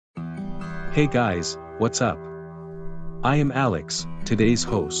Hey guys, what's up? I am Alex, today's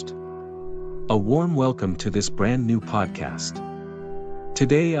host. A warm welcome to this brand new podcast.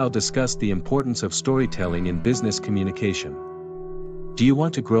 Today I'll discuss the importance of storytelling in business communication. Do you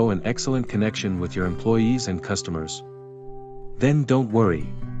want to grow an excellent connection with your employees and customers? Then don't worry.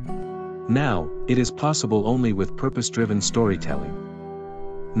 Now, it is possible only with purpose-driven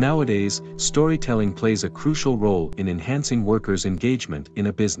storytelling. Nowadays, storytelling plays a crucial role in enhancing workers' engagement in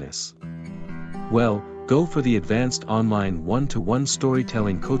a business. Well, go for the advanced online one-to-one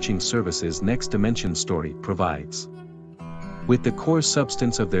storytelling coaching services Next Dimension Story provides. With the core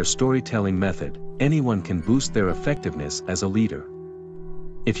substance of their storytelling method, anyone can boost their effectiveness as a leader.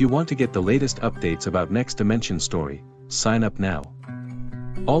 If you want to get the latest updates about Next Dimension Story, sign up now.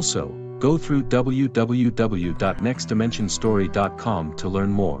 Also, go through www.nextdimensionstory.com to learn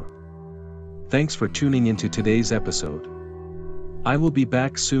more. Thanks for tuning into today's episode. I will be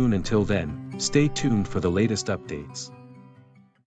back soon. Until then, stay tuned for the latest updates.